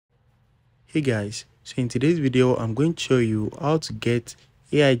Hey guys, so in today's video I'm going to show you how to get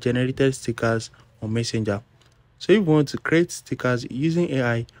AI generated stickers on Messenger. So if you want to create stickers using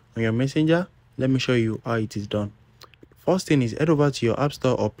AI on your Messenger, let me show you how it is done. First thing is head over to your App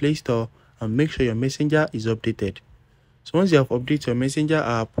Store or Play Store and make sure your Messenger is updated. So once you have updated your Messenger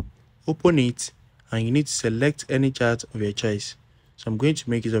app, open it and you need to select any chat of your choice. So I'm going to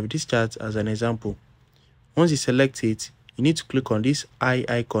make use of this chat as an example. Once you select it, you need to click on this eye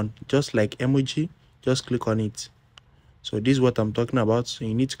icon, just like emoji, just click on it. So this is what I'm talking about, so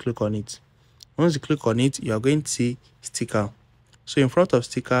you need to click on it. Once you click on it, you are going to see sticker. So in front of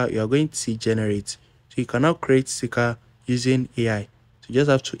sticker, you are going to see generate. So you can now create sticker using AI. So you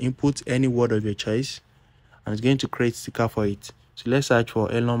just have to input any word of your choice and it's going to create sticker for it. So let's search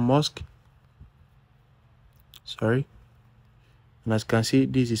for Elon Musk. And as you can see,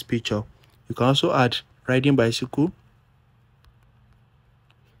 this is picture. You can also add riding bicycle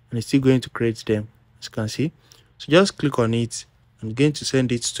and it's still going to create them, as you can see. So just click on it and going to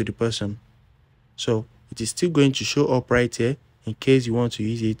send it to the person. So it is still going to show up right here in case you want to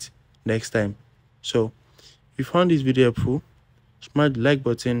use it next time. So if you found this video helpful, smash the like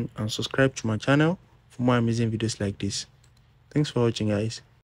button and subscribe to my channel for more amazing videos like this. Thanks for watching, guys.